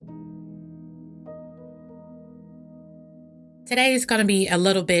Today is going to be a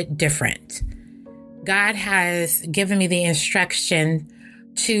little bit different. God has given me the instruction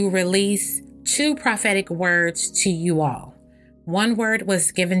to release 2 prophetic words to you all. One word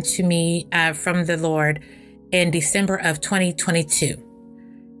was given to me from the Lord in December of 2022,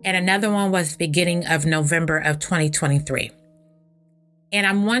 and another one was beginning of November of 2023. And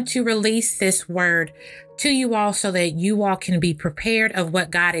I want to release this word to you all so that you all can be prepared of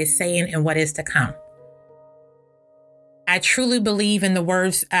what God is saying and what is to come. I truly believe in the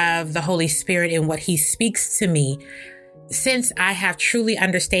words of the Holy Spirit and what he speaks to me, since I have truly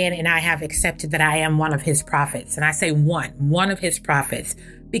understand and I have accepted that I am one of his prophets. And I say one of his prophets,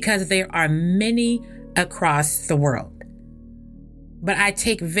 because there are many across the world. But I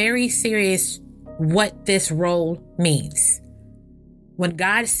take very serious what this role means. When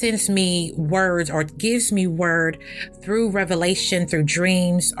God sends me words or gives me word through revelation, through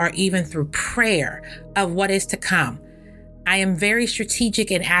dreams, or even through prayer of what is to come, I am very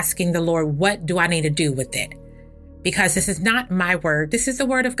strategic in asking the Lord, what do I need to do with it? Because this is not my word. This is the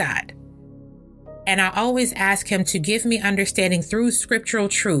word of God. And I always ask him to give me understanding through scriptural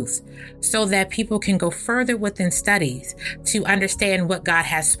truth so that people can go further within studies to understand what God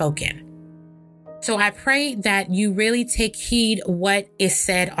has spoken. So I pray that you really take heed what is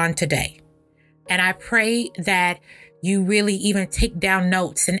said on today. And I pray that you really even take down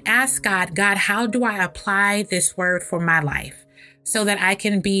notes and ask God, how do I apply this word for my life so that I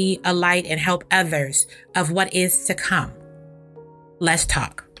can be a light and help others of what is to come? Let's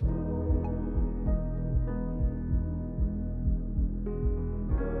talk.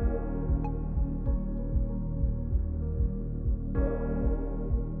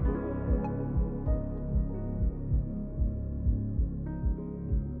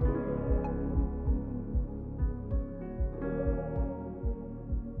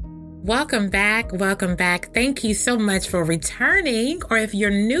 Welcome back. Welcome back. Thank you so much for returning. Or if you're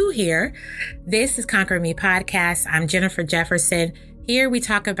new here, this is Conquer Me Podcast. I'm Jennifer Jefferson. Here we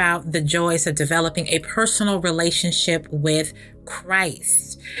talk about the joys of developing a personal relationship with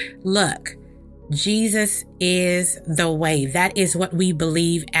Christ. Look, Jesus is the way. That is what we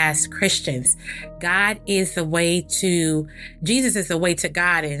believe as Christians. Jesus is the way to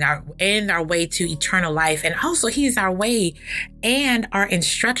God and our way to eternal life. And also he's our way and our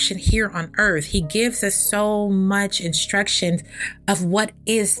instruction here on earth. He gives us so much instruction of what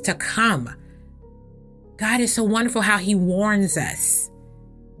is to come. God is so wonderful how he warns us.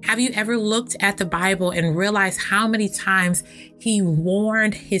 Have you ever looked at the Bible and realized how many times he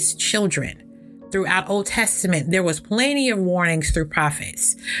warned his children? Throughout Old Testament, there was plenty of warnings through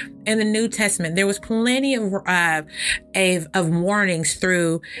prophets. In the New Testament, there was plenty of warnings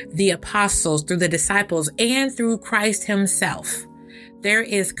through the apostles, through the disciples, and through Christ himself. There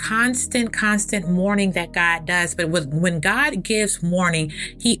is constant warning that God does. But when God gives warning,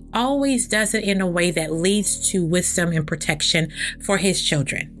 he always does it in a way that leads to wisdom and protection for his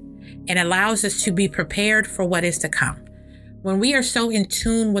children and allows us to be prepared for what is to come. When we are so in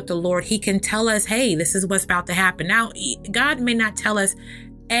tune with the Lord, he can tell us, hey, this is what's about to happen. Now, God may not tell us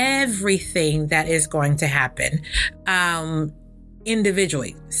everything that is going to happen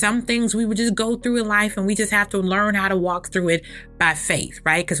individually. Some things we would just go through in life and we just have to learn how to walk through it by faith,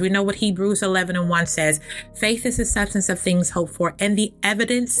 right? Because we know what Hebrews 11:1 says, faith is the substance of things hoped for and the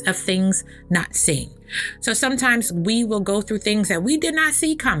evidence of things not seen. So sometimes we will go through things that we did not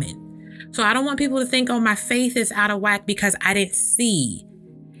see coming. So I don't want people to think, oh, my faith is out of whack because I didn't see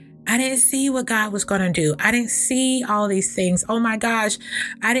what God was going to do. I didn't see all these things. Oh my gosh,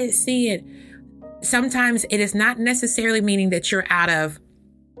 I didn't see it. Sometimes it is not necessarily meaning that you're out of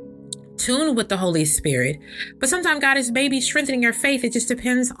tune with the Holy Spirit, but sometimes God is maybe strengthening your faith. It just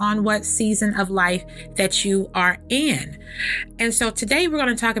depends on what season of life that you are in. And so today we're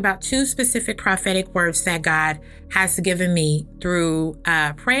going to talk about 2 specific prophetic words that God has given me through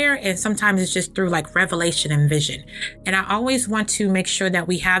prayer, and sometimes it's just through like revelation and vision. And I always want to make sure that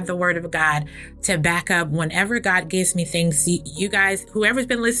we have the word of God to back up whenever God gives me things. You guys, whoever's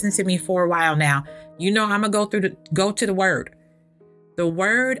been listening to me for a while now, you know I'm gonna go to the word. The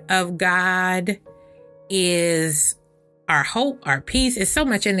word of God is our hope, our peace. It's so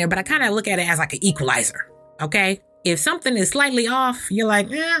much in there, but I kind of look at it as like an equalizer. Okay. If something is slightly off, you're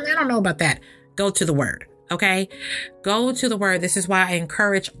like, I don't know about that. Go to the word. Okay. Go to the word. This is why I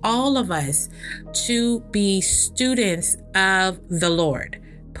encourage all of us to be students of the Lord.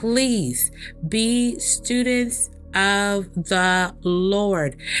 Please be students of the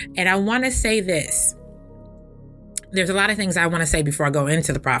Lord. And I want to say this. there's a lot of things I want to say before I go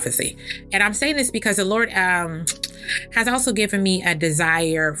into the prophecy. And I'm saying this because the Lord has also given me a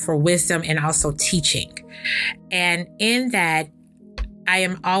desire for wisdom and also teaching. And in that, I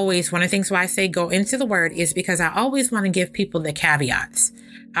am always, one of the things why I say go into the word is because I always want to give people the caveats.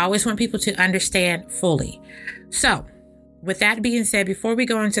 I always want people to understand fully. So with that being said, before we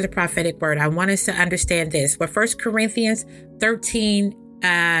go into the prophetic word, I want us to understand this. What 1 Corinthians 13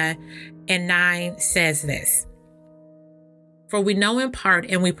 and 9 says this. For we know in part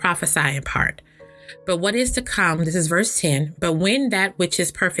and we prophesy in part. But what is to come, this is verse 10, but when that which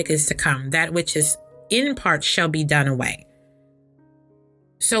is perfect is to come, that which is in part shall be done away.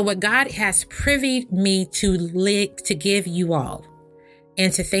 So what God has privied me to give you all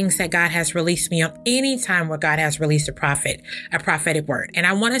into things that God has released me on any time where God has released a prophetic word. And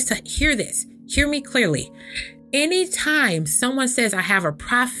I want us to hear this. Hear me clearly. Anytime someone says, I have a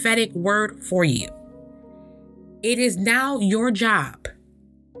prophetic word for you, it is now your job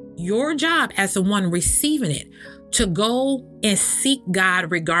as the one receiving it to go and seek God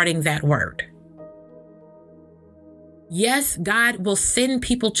regarding that word. Yes, God will send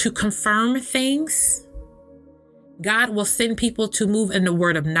people to confirm things. God will send people to move in the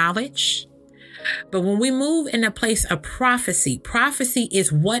word of knowledge. But when we move in a place of prophecy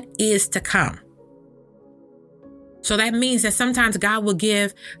is what is to come. So that means that sometimes God will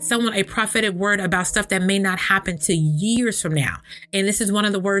give someone a prophetic word about stuff that may not happen to years from now. And this is one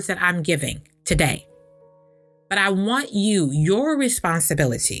of the words that I'm giving today. But I want your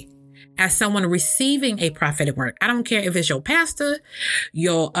responsibility as someone receiving a prophetic word. I don't care if it's your pastor,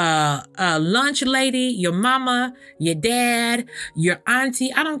 your lunch lady, your mama, your dad, your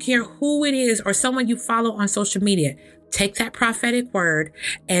auntie. I don't care who it is or someone you follow on social media. Take that prophetic word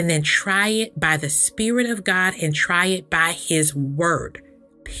and then try it by the Spirit of God and try it by His word,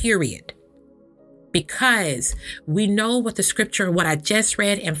 period. Because we know what the scripture, what I just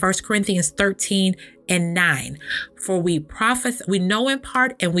read in 1 Corinthians 13 and 9. For we know in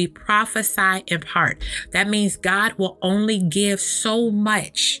part and we prophesy in part. That means God will only give so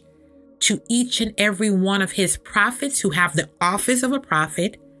much to each and every one of His prophets who have the office of a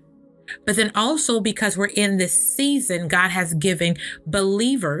prophet. But then also because we're in this season, God has given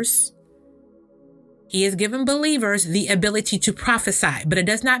believers, He has given believers the ability to prophesy, but it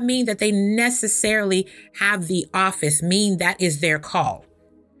does not mean that they necessarily have the office, mean that is their call.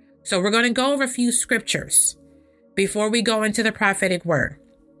 So we're going to go over a few scriptures before we go into the prophetic word.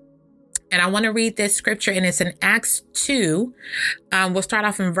 And I want to read this scripture, and it's in Acts 2. We'll start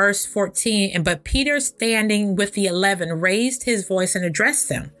off in verse 14. But Peter, standing with the 11, raised his voice and addressed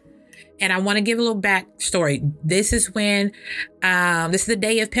them. And I want to give a little backstory. This is when, this is the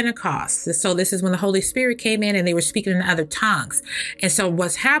day of Pentecost. So this is when the Holy Spirit came in and they were speaking in other tongues. And so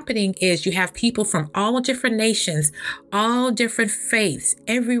what's happening is you have people from all different nations, all different faiths,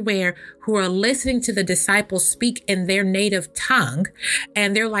 everywhere who are listening to the disciples speak in their native tongue.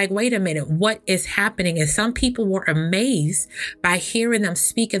 And they're like, wait a minute, what is happening? And some people were amazed by hearing them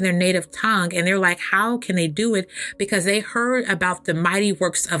speak in their native tongue. And they're like, how can they do it? Because they heard about the mighty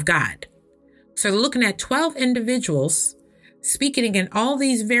works of God. So they're looking at 12 individuals speaking in all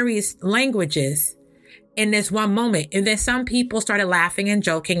these various languages in this one moment. And then some people started laughing and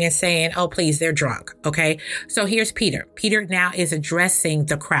joking and saying, oh, please, they're drunk. Okay. So here's Peter. Peter now is addressing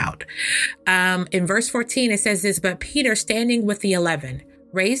the crowd. In verse 14, it says this, but Peter, standing with the 11,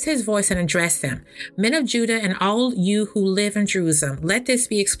 raised his voice and addressed them. Men of Judah and all you who live in Jerusalem, let this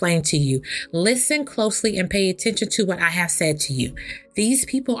be explained to you. Listen closely and pay attention to what I have said to you. These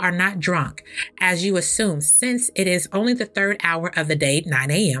people are not drunk, as you assume, since it is only the third hour of the day, 9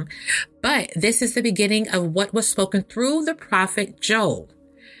 a.m. But this is the beginning of what was spoken through the prophet Joel.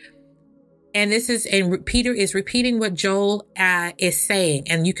 And Peter is repeating what Joel is saying.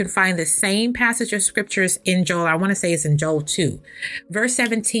 And you can find the same passage of scriptures in Joel. I want to say it's in Joel 2. Verse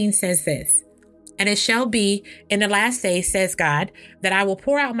 17 says this, and it shall be in the last days, says God, that I will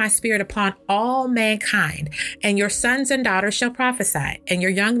pour out my spirit upon all mankind, and your sons and daughters shall prophesy, and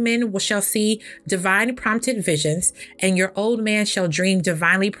your young men shall see divine prompted visions, and your old man shall dream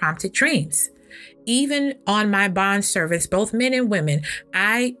divinely prompted dreams. Even on my bondservants, both men and women,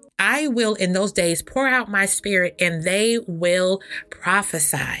 I will in those days pour out my spirit, and they will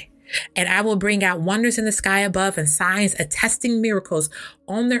prophesy. And I will bring out wonders in the sky above and signs attesting miracles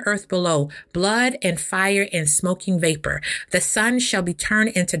on the earth below, blood and fire and smoking vapor. The sun shall be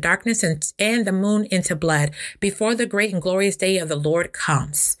turned into darkness and the moon into blood before the great and glorious day of the Lord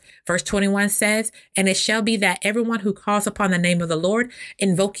comes. Verse 21 says, and it shall be that everyone who calls upon the name of the Lord,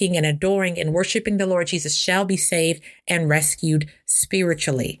 invoking and adoring and worshiping the Lord Jesus, shall be saved and rescued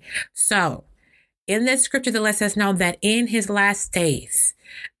spiritually. So in this scripture that lets us know that in his last days,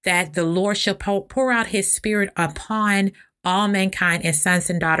 that the Lord shall pour out his spirit upon all mankind, and sons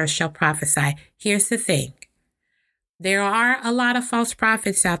and daughters shall prophesy. Here's the thing. There are a lot of false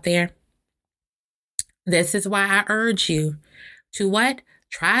prophets out there. This is why I urge you to what?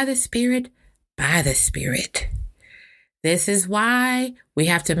 Try the Spirit by the Spirit. This is why we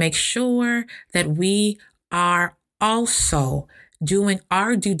have to make sure that we are also doing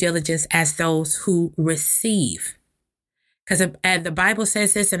our due diligence as those who receive. Because the Bible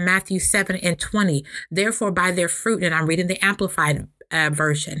says this in Matthew 7:20, therefore by their fruit, and I'm reading the Amplified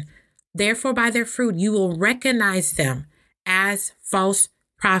version, therefore by their fruit you will recognize them as false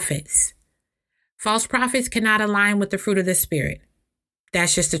prophets. False prophets cannot align with the fruit of the Spirit.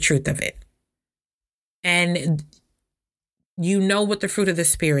 That's just the truth of it. And you know what the fruit of the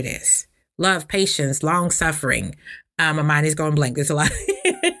Spirit is. Love, patience, long suffering. My mind is going blank. There's a lot.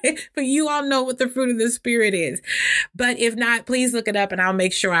 But you all know what the fruit of the Spirit is. But if not, please look it up and I'll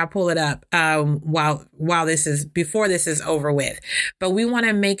make sure I pull it up before this is over with. But we want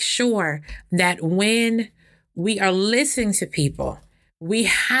to make sure that when we are listening to people, we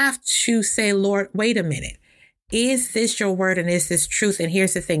have to say, Lord, wait a minute. Is this your word and is this truth? And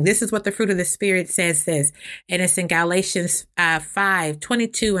here's the thing. This is what the fruit of the Spirit says this. And it's in Galatians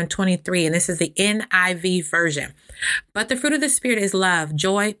 5:22 and 23. And this is the NIV version. But the fruit of the Spirit is love,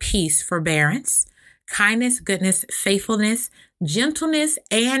 joy, peace, forbearance, kindness, goodness, faithfulness, gentleness,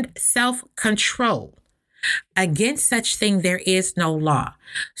 and self-control. Against such thing there is no law.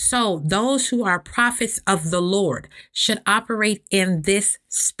 So those who are prophets of the Lord should operate in this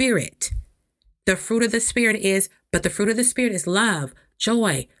spirit. The fruit of the Spirit is, but the fruit of the Spirit is love,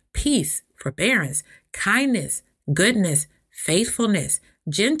 joy, peace, forbearance, kindness, goodness, faithfulness,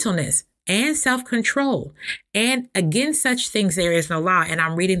 gentleness, and self-control. And against such things there is no law. And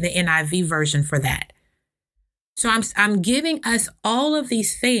I'm reading the NIV version for that. So I'm giving us all of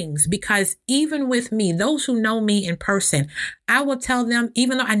these things because even with me, those who know me in person, I will tell them,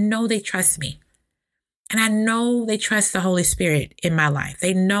 even though I know they trust me, and I know they trust the Holy Spirit in my life.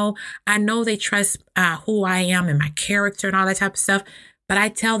 I know they trust who I am and my character and all that type of stuff. But I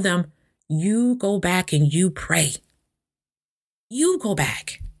tell them, you go back and you pray. You go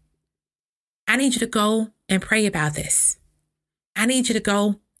back. I need you to go and pray about this. I need you to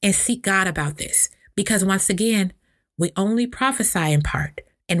go and seek God about this. Because once again, we only prophesy in part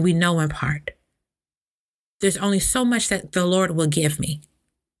and we know in part. There's only so much that the Lord will give me.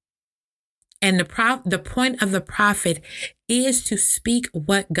 And the point of the prophet is to speak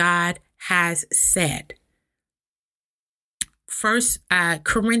what God has said. First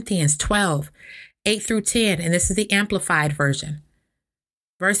Corinthians 12:8-10, and this is the Amplified version.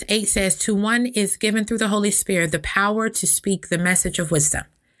 Verse 8 says, to one is given through the Holy Spirit the power to speak the message of wisdom.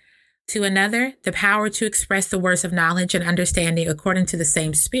 To another, the power to express the words of knowledge and understanding according to the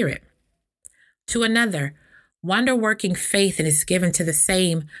same Spirit. To another, wonder-working faith is given by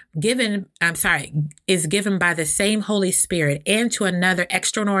the same Holy Spirit, and to another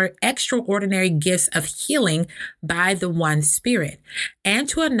extraordinary gifts of healing by the one Spirit, and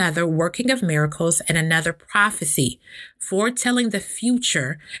to another working of miracles, and another prophecy, foretelling the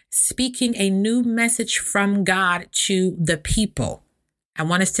future, speaking a new message from God to the people. I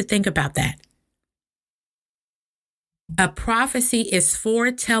want us to think about that. A prophecy is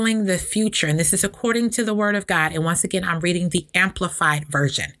foretelling the future, and this is according to the word of God. And once again, I'm reading the Amplified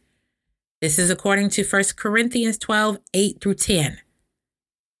version. This is according to 1 Corinthians 12:8-10.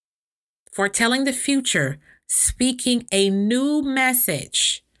 Foretelling the future, speaking a new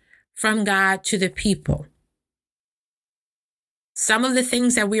message from God to the people. Some of the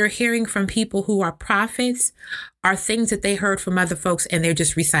things that we are hearing from people who are prophets are things that they heard from other folks and they're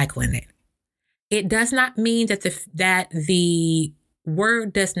just recycling it. It does not mean that the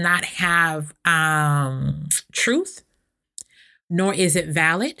word does not have truth, nor is it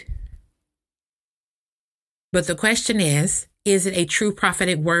valid. But the question is it a true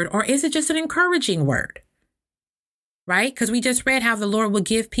prophetic word or is it just an encouraging word? Right? Because we just read how the Lord will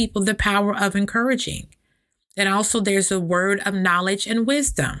give people the power of encouraging. And also there's a word of knowledge and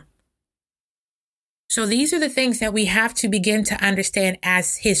wisdom. So these are the things that we have to begin to understand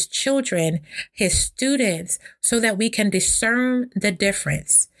as his children, his students, so that we can discern the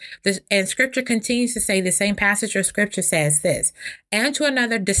difference. And scripture continues to say, the same passage of scripture says this, and to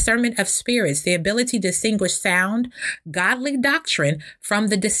another discernment of spirits, the ability to distinguish sound, godly doctrine from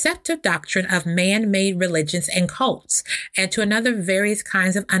the deceptive doctrine of man-made religions and cults, and to another various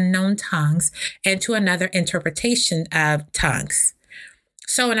kinds of unknown tongues, and to another interpretation of tongues.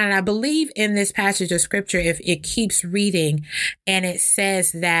 So, and I believe in this passage of scripture, if it keeps reading and it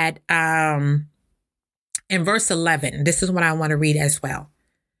says that, In verse 11, this is what I want to read as well.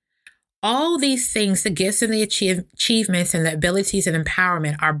 All these things, the gifts and the achievements and the abilities and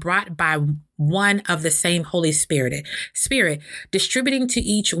empowerment are brought by one of the same Holy Spirit, distributing to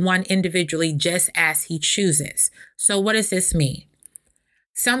each one individually just as he chooses. So what does this mean?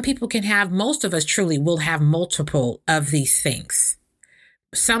 Some people can have, most of us truly will have multiple of these things.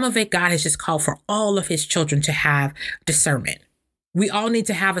 Some of it, God has just called for all of his children to have discernment. We all need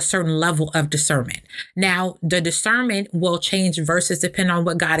to have a certain level of discernment. Now, the discernment will change verses depending on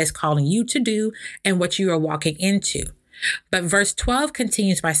what God is calling you to do and what you are walking into. But verse 12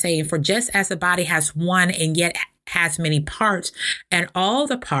 continues by saying, for just as the body has one and yet has many parts, and all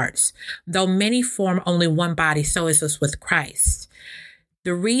the parts, though many form only one body, so is this with Christ.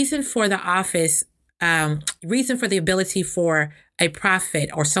 The reason for the office, reason for the ability for a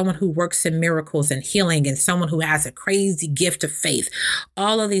prophet or someone who works in miracles and healing and someone who has a crazy gift of faith,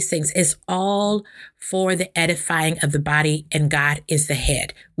 all of these things is all for the edifying of the body, and God is the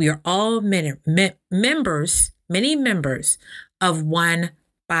head. We are all many members of one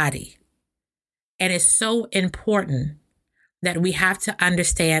body. And it's so important that we have to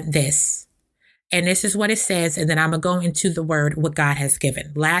understand this. And this is what it says. And then I'm going to go into the word, what God has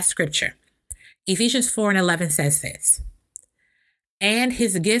given. Last scripture, Ephesians 4:11 says this. And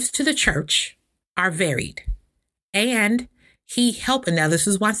his gifts to the church are varied. And he helped. Now, this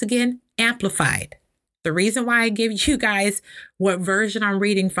is once again amplified. The reason why I give you guys what version I'm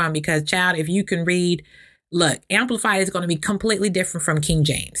reading from, because, child, if you can read, look, amplified is going to be completely different from King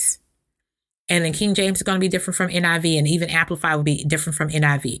James. And then King James is going to be different from NIV, and even amplified will be different from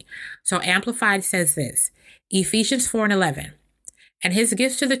NIV. So amplified says this, Ephesians 4:11. And his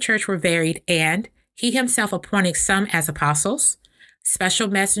gifts to the church were varied, and he himself appointed some as apostles, special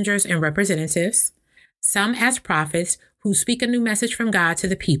messengers and representatives, some as prophets who speak a new message from God to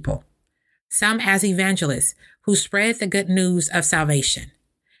the people, some as evangelists who spread the good news of salvation,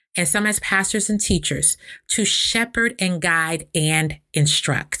 and some as pastors and teachers to shepherd and guide and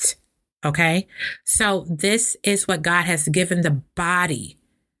instruct. Okay, so this is what God has given the body,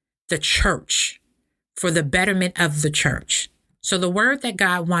 the church, for the betterment of the church. So the word that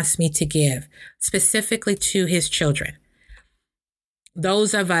God wants me to give specifically to his children,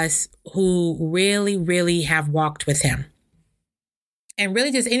 those of us who really, really have walked with him, and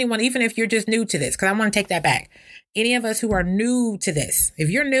really just anyone, even if you're just new to this, because I want to take that back. Any of us who are new to this, if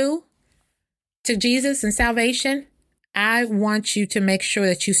you're new to Jesus and salvation, I want you to make sure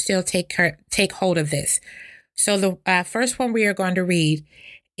that you still take hold of this. So the first one we are going to read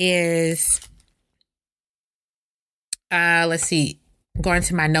is, let's see, going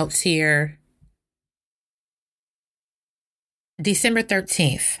to my notes here. December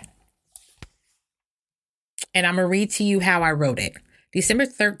 13th. And I'm going to read to you how I wrote it. December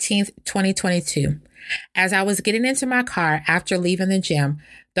 13th, 2022. As I was getting into my car after leaving the gym,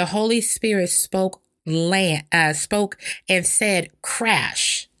 the Holy Spirit spoke and said,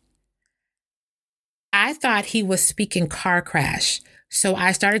 crash. I thought he was speaking car crash. So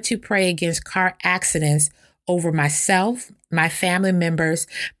I started to pray against car accidents over myself, my family members.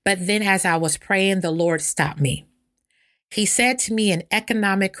 But then as I was praying, the Lord stopped me. He said to me, an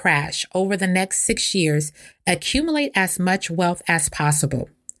economic crash over the next 6 years, accumulate as much wealth as possible.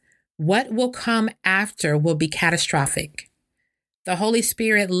 What will come after will be catastrophic. The Holy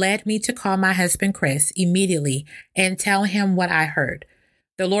Spirit led me to call my husband, Chris, immediately and tell him what I heard.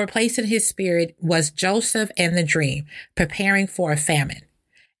 The Lord placed in his spirit was Joseph and the dream, preparing for a famine.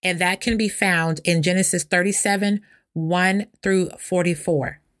 And that can be found in Genesis 37, 1 through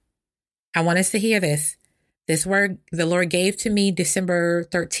 44. I want us to hear this. This word the Lord gave to me December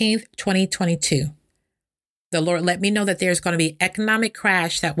 13th, 2022. The Lord let me know that there's going to be economic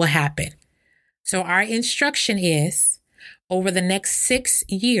crash that will happen. So our instruction is, over the next 6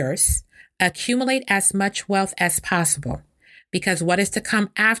 years, accumulate as much wealth as possible, because what is to come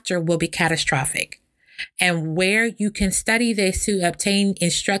after will be catastrophic. And where you can study this to obtain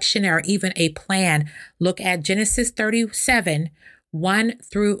instruction or even a plan, look at Genesis 37, 1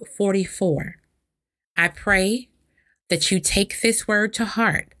 through 44. I pray that you take this word to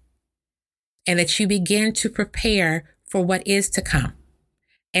heart and that you begin to prepare for what is to come,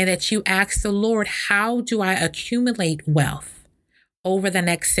 and that you ask the Lord, how do I accumulate wealth over the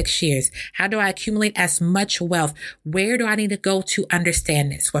next 6 years? How do I accumulate as much wealth? Where do I need to go to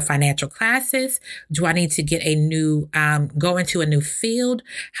understand this? What financial classes? Do I need to get a new, go into a new field?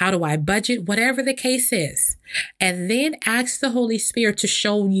 How do I budget? Whatever the case is. And then ask the Holy Spirit to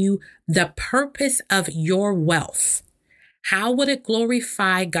show you the purpose of your wealth. How would it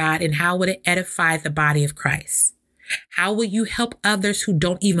glorify God, and how would it edify the body of Christ? How will you help others who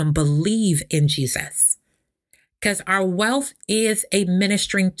don't even believe in Jesus? because our wealth is a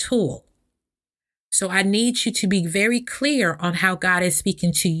ministering tool. So I need you to be very clear on how God is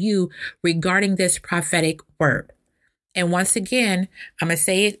speaking to you regarding this prophetic word. And once again, I'm going to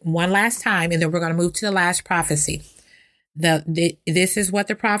say it one last time, and then we're going to move to the last prophecy. This is what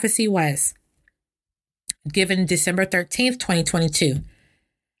the prophecy was, given December 13th, 2022.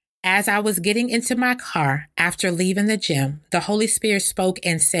 As I was getting into my car after leaving the gym, the Holy Spirit spoke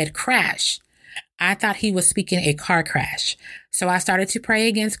and said, crash. I thought he was speaking a car crash. So I started to pray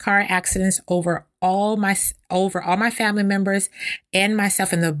against car accidents over all my family members and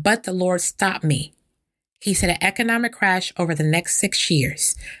myself. But the Lord stopped me. He said an economic crash over the next 6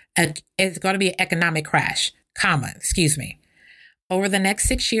 years. It's going to be an economic crash, Over the next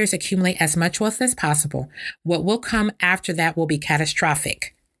 6 years, accumulate as much wealth as possible. What will come after that will be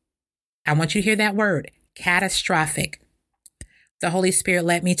catastrophic. I want you to hear that word, catastrophic. The Holy Spirit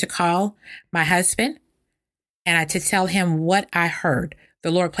led me to call my husband and to tell him what I heard.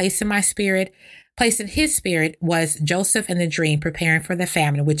 The Lord placed in his spirit was Joseph and the dream preparing for the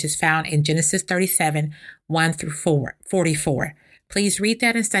famine, which is found in Genesis 37, 1 through 44. Please read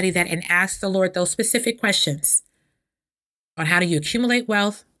that and study that and ask the Lord those specific questions on how do you accumulate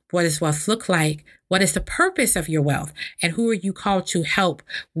wealth? What does wealth look like? What is the purpose of your wealth? And who are you called to help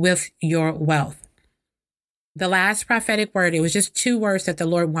with your wealth? The last prophetic word, it was just 2 words that the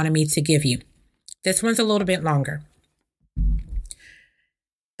Lord wanted me to give you. This one's a little bit longer.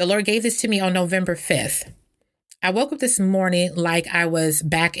 The Lord gave this to me on November 5th. I woke up this morning like I was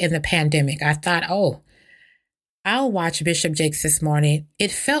back in the pandemic. I thought, I'll watch Bishop Jakes this morning.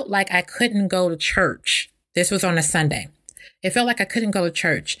 It felt like I couldn't go to church. This was on a Sunday. It felt like I couldn't go to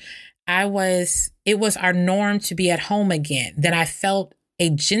church. It was our norm to be at home again. Then I felt a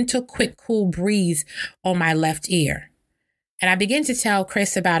gentle, quick, cool breeze on my left ear. And I began to tell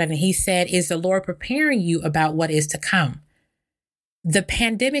Chris about it. And he said, is the Lord preparing you about what is to come? The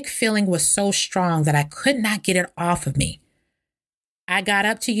pandemic feeling was so strong that I could not get it off of me. I got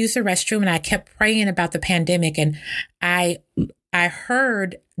up to use the restroom and I kept praying about the pandemic. And I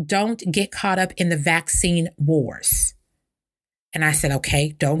heard, don't get caught up in the vaccine wars. And I said,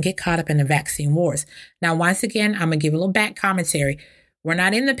 okay, don't get caught up in the vaccine wars. Now, once again, I'm going to give a little back commentary. We're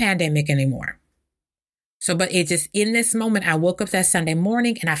not in the pandemic anymore. But it just, in this moment, I woke up that Sunday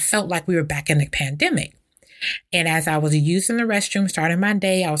morning and I felt like we were back in the pandemic. And as I was using the restroom, starting my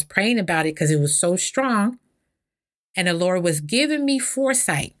day, I was praying about it because it was so strong. And the Lord was giving me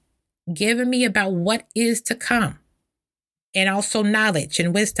foresight, giving me about what is to come. And also knowledge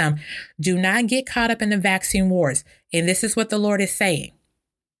and wisdom. Do not get caught up in the vaccine wars. And this is what the Lord is saying.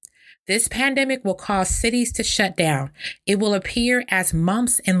 This pandemic will cause cities to shut down. It will appear as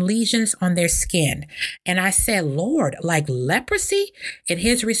bumps and lesions on their skin. And I said, Lord, like leprosy? And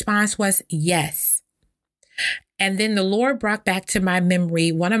his response was, yes. And then the Lord brought back to my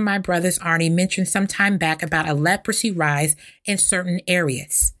memory, one of my brothers, Arnie, mentioned some time back about a leprosy rise in certain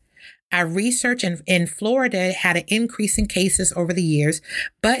areas. I researched in Florida had an increase in cases over the years,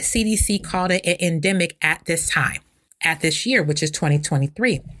 but CDC called it an endemic at this year, which is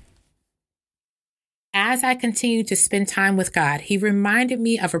 2023. As I continued to spend time with God, he reminded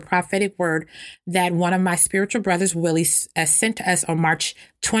me of a prophetic word that one of my spiritual brothers, Willie, sent to us on March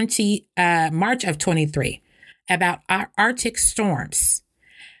of 23 about Arctic storms.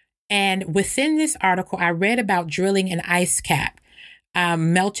 And within this article, I read about drilling an ice cap,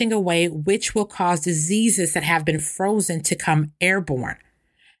 melting away, which will cause diseases that have been frozen to come airborne.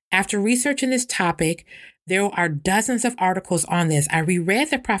 After researching this topic, there are dozens of articles on this. I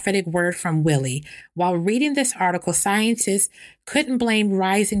reread the prophetic word from Willie. While reading this article, scientists couldn't blame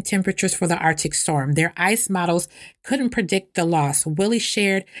rising temperatures for the Arctic storm. Their ice models couldn't predict the loss. Willie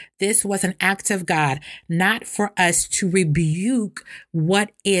shared this was an act of God, not for us to rebuke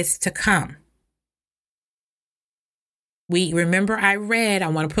what is to come. I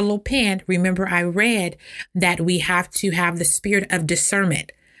want to put a little pin. Remember, I read that we have to have the spirit of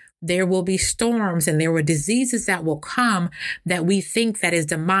discernment. There will be storms and there were diseases that will come that we think that is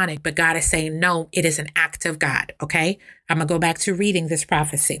demonic, but God is saying, no, it is an act of God. Okay. I'm going to go back to reading this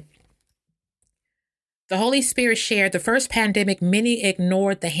prophecy. The Holy Spirit shared the first pandemic. Many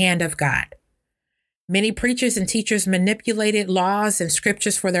ignored the hand of God. Many preachers and teachers manipulated laws and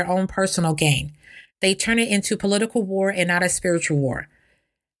scriptures for their own personal gain. They turn it into political war and not a spiritual war.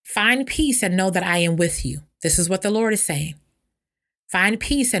 Find peace and know that I am with you. This is what the Lord is saying. Find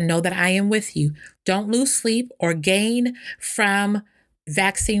peace and know that I am with you. Don't lose sleep or gain from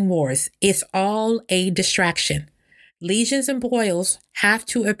vaccine wars. It's all a distraction. Lesions and boils have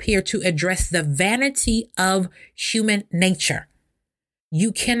to appear to address the vanity of human nature.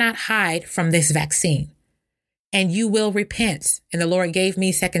 You cannot hide from this vaccine. and you will repent. And the Lord gave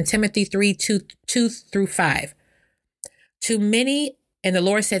me 2 Timothy 3:2-5. Too many, and the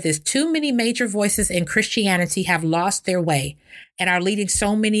Lord said this, too many major voices in Christianity have lost their way and are leading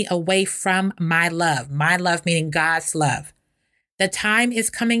so many away from my love meaning God's love. The time is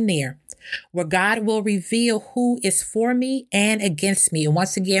coming near where God will reveal who is for me and against me. And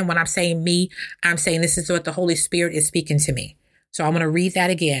once again, when I'm saying me, I'm saying this is what the Holy Spirit is speaking to me. So I'm going to read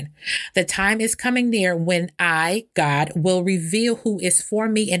that again. The time is coming near when I, God, will reveal who is for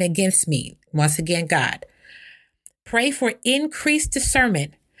me and against me. Once again, God. Pray for increased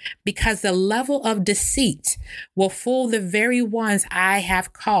discernment because the level of deceit will fool the very ones I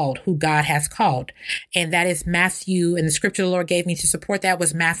have called, who God has called. And that is Matthew, and the scripture the Lord gave me to support that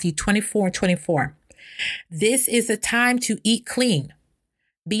was Matthew 24:24. This is the time to eat clean.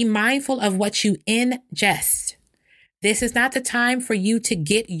 Be mindful of what you ingest. This is not the time for you to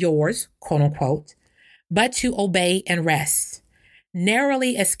get yours, quote unquote, but to obey and rest,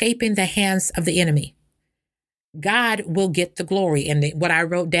 narrowly escaping the hands of the enemy. God will get the glory. And what I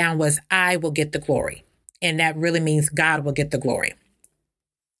wrote down was, I will get the glory. And that really means God will get the glory.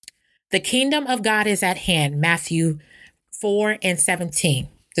 The kingdom of God is at hand. Matthew 4:17.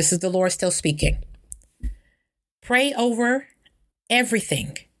 This is the Lord still speaking. Pray over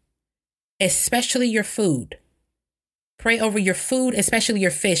everything, especially your food. Pray over your food, especially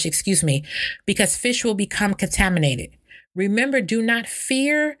your fish, because fish will become contaminated. Remember, do not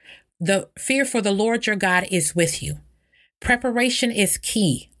fear. The fear for the Lord your God is with you. Preparation is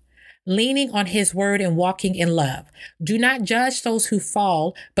key. Leaning on his word and walking in love. Do not judge those who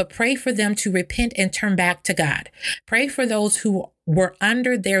fall, but pray for them to repent and turn back to God. Pray for those who were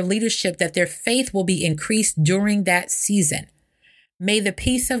under their leadership that their faith will be increased during that season. May the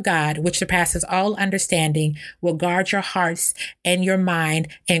peace of God, which surpasses all understanding, will guard your hearts and your mind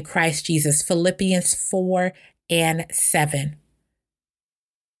in Christ Jesus. Philippians 4:7.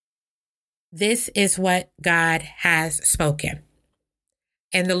 This is what God has spoken.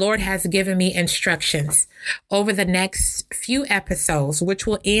 And the Lord has given me instructions over the next few episodes, which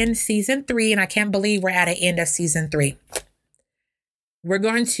will end season 3. And I can't believe we're at the end of season 3. We're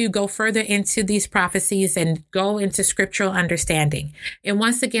going to go further into these prophecies and go into scriptural understanding. And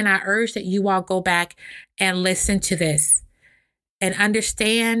once again, I urge that you all go back and listen to this and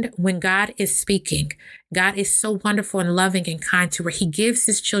understand when God is speaking. God is so wonderful and loving and kind to where he gives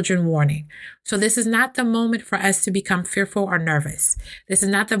his children warning. So this is not the moment for us to become fearful or nervous. This is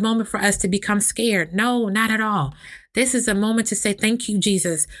not the moment for us to become scared. No, not at all. This is a moment to say, thank you,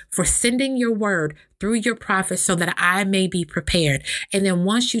 Jesus, for sending your word through your prophets so that I may be prepared. And then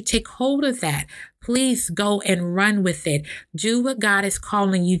once you take hold of that, please go and run with it. Do what God is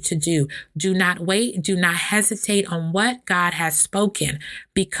calling you to do. Do not wait. Do not hesitate on what God has spoken,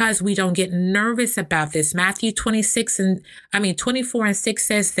 because we don't get nervous about this. Matthew 24:6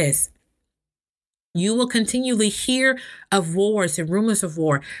 says this. You will continually hear of wars and rumors of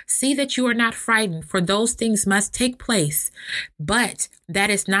war. See that you are not frightened, for those things must take place, but that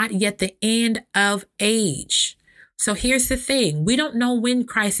is not yet the end of age. So here's the thing. We don't know when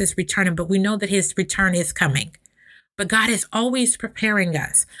Christ is returning, but we know that his return is coming. But God is always preparing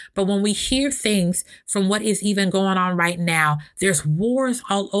us. But when we hear things from what is even going on right now, there's wars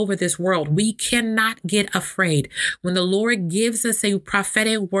all over this world. We cannot get afraid. When the Lord gives us a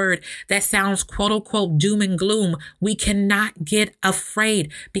prophetic word that sounds quote unquote doom and gloom, we cannot get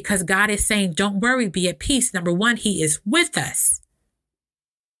afraid, because God is saying, don't worry, be at peace. Number one, he is with us.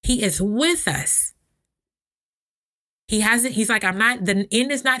 He is with us. He's like, the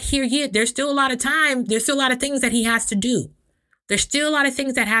end is not here yet. There's still a lot of time. There's still a lot of things that he has to do. There's still a lot of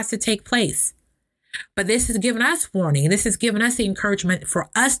things that has to take place. But this has given us warning. This has given us the encouragement for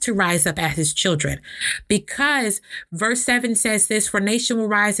us to rise up as his children. Because verse 7 says this, for nation will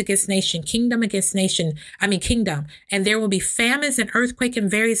rise against nation, kingdom against kingdom. And there will be famines and earthquake in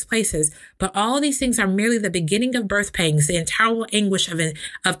various places. But all these things are merely the beginning of birth pangs, the intolerable anguish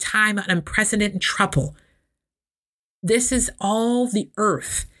of time and unprecedented trouble. This is all the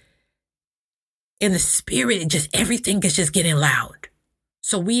earth. In the spirit, everything is just getting loud.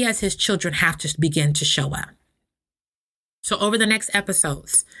 So we as his children have to begin to show up. So over the next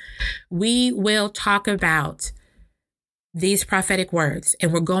episodes, we will talk about these prophetic words,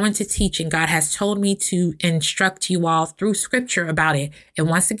 and we're going to teach, and God has told me to instruct you all through scripture about it. And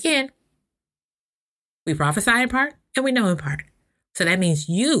once again, we prophesy in part and we know in part. So that means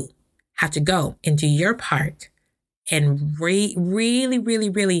you have to go and do your part and really, really,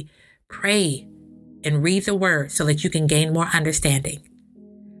 really pray and read the word so that you can gain more understanding.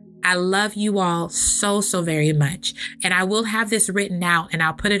 I love you all so, so very much. And I will have this written out and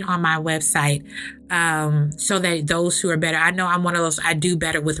I'll put it on my website so that those who are better, I know I'm one of those, I do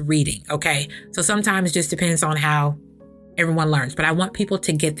better with reading. Okay. So sometimes it just depends on how everyone learns, but I want people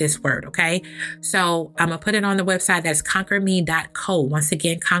to get this word. Okay. So I'm going to put it on the website. That's conquerme.co. Once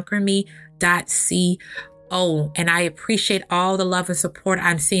again, conquerme.co. And I appreciate all the love and support.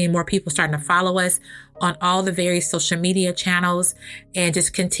 I'm seeing more people starting to follow us on all the various social media channels, and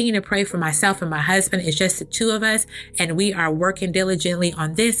just continue to pray for myself and my husband. It's just the two of us, and we are working diligently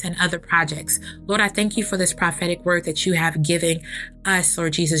on this and other projects. Lord, I thank you for this prophetic word that you have given us,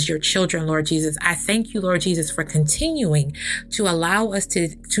 Lord Jesus, your children, Lord Jesus. I thank you, Lord Jesus, for continuing to allow us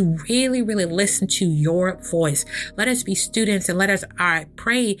to really, really listen to your voice. Let us be students, and let us, I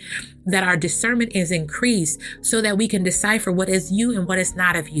pray that our discernment is increased so that we can decipher what is you and what is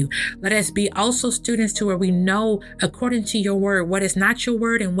not of you. Let us be also students to where we know, according to your word, what is not your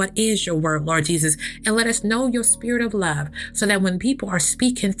word and what is your word, Lord Jesus. And let us know your spirit of love so that when people are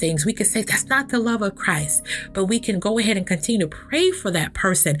speaking things, we can say that's not the love of Christ, but we can go ahead and continue to pray for that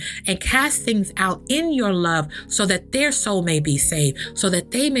person and cast things out in your love so that their soul may be saved, so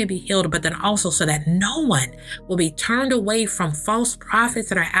that they may be healed, but then also so that no one will be turned away from false prophets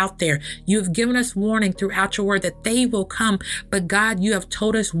that are out there. You've given us warning throughout your word that they will come, but God, you have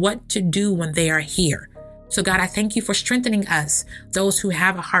told us what to do when they are here. So God, I thank you for strengthening us, those who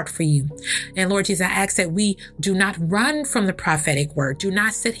have a heart for you. And Lord Jesus, I ask that we do not run from the prophetic word. Do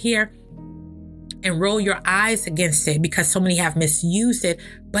not sit here and roll your eyes against it because so many have misused it.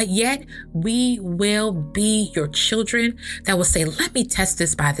 But yet we will be your children that will say, let me test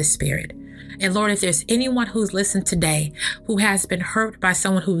this by the Spirit. And Lord, if there's anyone who's listened today who has been hurt by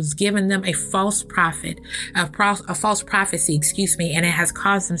someone who's given them a false prophet, a false prophecy, and it has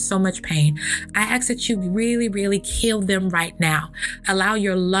caused them so much pain, I ask that you really, really kill them right now. Allow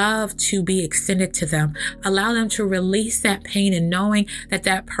your love to be extended to them. Allow them to release that pain and knowing that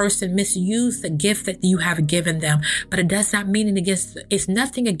that person misused the gift that you have given them. But it does not mean it's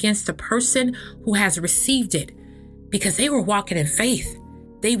nothing against the person who has received it, because they were walking in faith.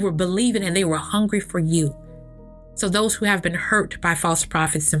 They were believing and they were hungry for you. So those who have been hurt by false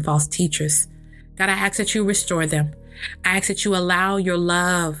prophets and false teachers, God, I ask that you restore them. I ask that you allow your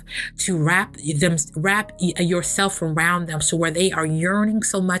love to wrap yourself around them so where they are yearning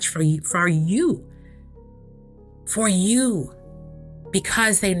so much for you,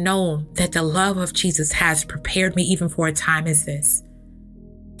 because they know that the love of Jesus has prepared me even for a time as this.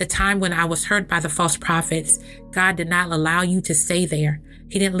 The time when I was hurt by the false prophets, God did not allow you to stay there.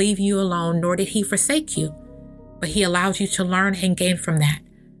 He didn't leave you alone, nor did he forsake you, but he allowed you to learn and gain from that.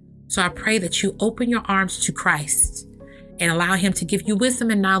 So I pray that you open your arms to Christ and allow him to give you wisdom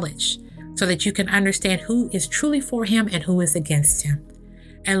and knowledge so that you can understand who is truly for him and who is against him.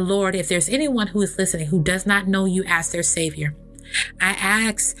 And Lord, if there's anyone who is listening who does not know you as their Savior, I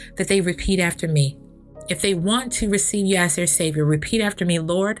ask that they repeat after me. If they want to receive you as their Savior, repeat after me.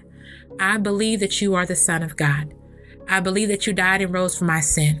 Lord, I believe that you are the Son of God. I believe that you died and rose for my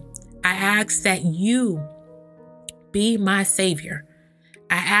sin. I ask that you be my Savior.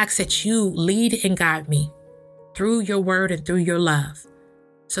 I ask that you lead and guide me through your word and through your love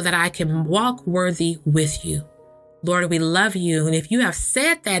so that I can walk worthy with you. Lord, we love you. And if you have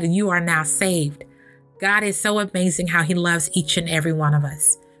said that and you are now saved, God is so amazing how he loves each and every one of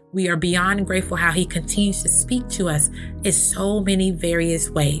us. We are beyond grateful how he continues to speak to us in so many various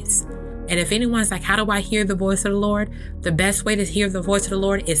ways. And if anyone's like, how do I hear the voice of the Lord? The best way to hear the voice of the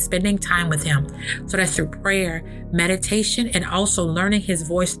Lord is spending time with him. So that's through prayer, meditation, and also learning his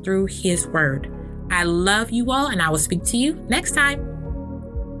voice through his word. I love you all, and I will speak to you next time.